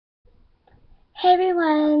Hey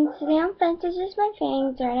everyone, today on Fence is just my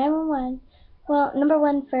thing, 911. Well, number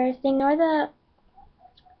one first, ignore the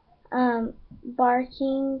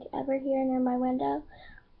barking over here near my window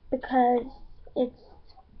because it's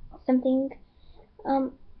something,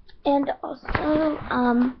 and also,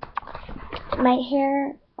 my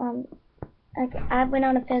hair, like I went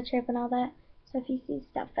on a field trip and all that, so if you see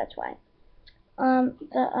stuff, that's why.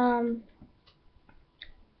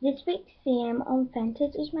 This week's theme on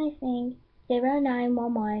Vintage is my thing,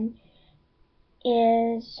 0911,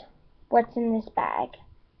 is what's in this bag.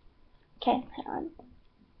 Okay, hang on.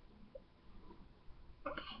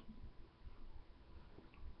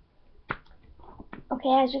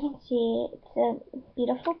 Okay, as you can see, it's a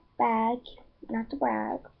beautiful bag, not to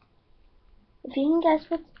brag. If you can guess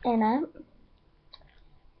what's in it,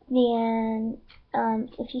 then,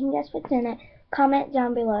 if you can guess what's in it, comment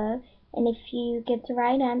down below. And if you get the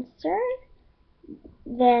right answer,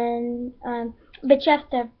 then, but you have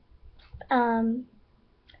to,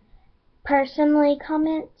 personally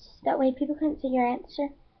comment, that way people can see your answer.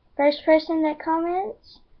 First person that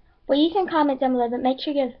comments, well, you can comment down below, but make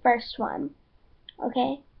sure you're the first one,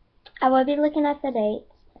 okay? I will be looking at the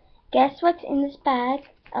dates. Guess what's in this bag,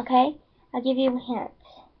 okay? I'll give you a hint.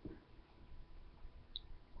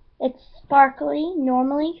 It's sparkly.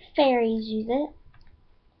 Normally, fairies use it.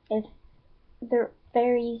 If the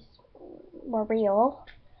fairies were real.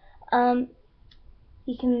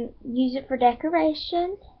 You can use it for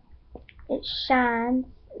decoration. It shines.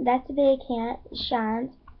 That's a big hint. It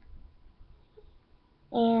shines.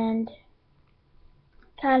 And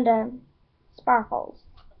kind of sparkles.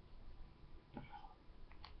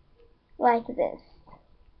 Like this.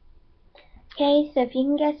 Okay, so if you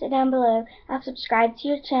can guess it down below, I'll subscribe to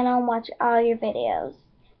your channel and watch all your videos.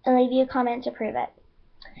 And leave you a comment to prove it.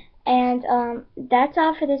 And, that's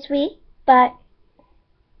all for this week. But,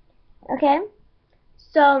 okay,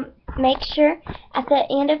 so make sure at the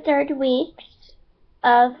end of 3rd weeks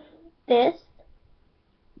of this,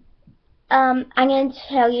 I'm going to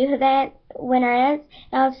tell you who that winner is.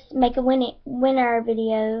 And I'll make a winner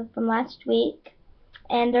video from last week.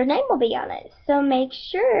 And their name will be on it. So make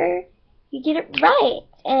sure you get it right.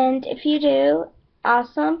 And if you do,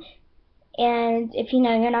 awesome. And if you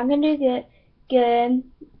know you're not going to do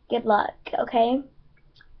good luck, okay?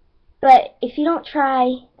 But if you don't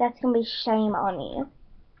try, that's going to be shame on you.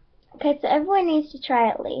 Okay, so everyone needs to try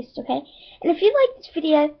at least, okay? And if you like this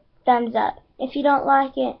video, thumbs up. If you don't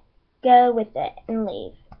like it, go with it and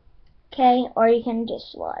leave. Okay? Or you can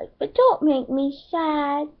dislike. But don't make me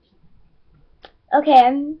sad.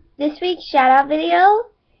 Okay, this week's shout out video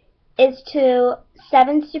is to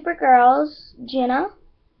 7Supergirls, Jenna.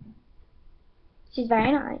 She's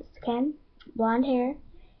very nice, okay? Blonde hair.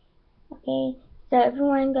 Okay, so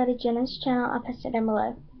everyone go to Jenna's channel. I'll post it down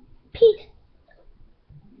below. Peace.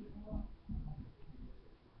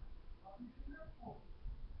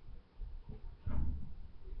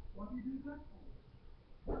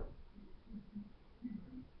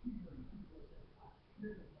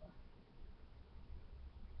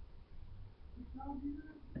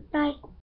 Bye.